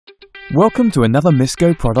Welcome to another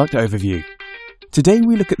Misco product overview. Today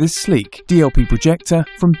we look at this sleek DLP projector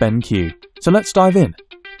from BenQ, so let's dive in.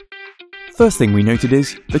 First thing we noted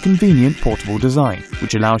is the convenient portable design,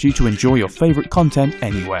 which allows you to enjoy your favourite content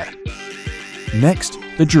anywhere. Next,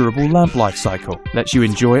 the durable lamp life cycle lets you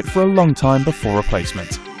enjoy it for a long time before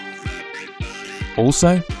replacement.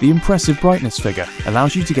 Also, the impressive brightness figure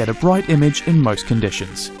allows you to get a bright image in most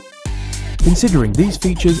conditions. Considering these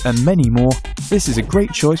features and many more, this is a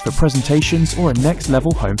great choice for presentations or a next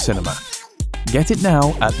level home cinema. Get it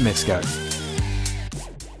now at Misco.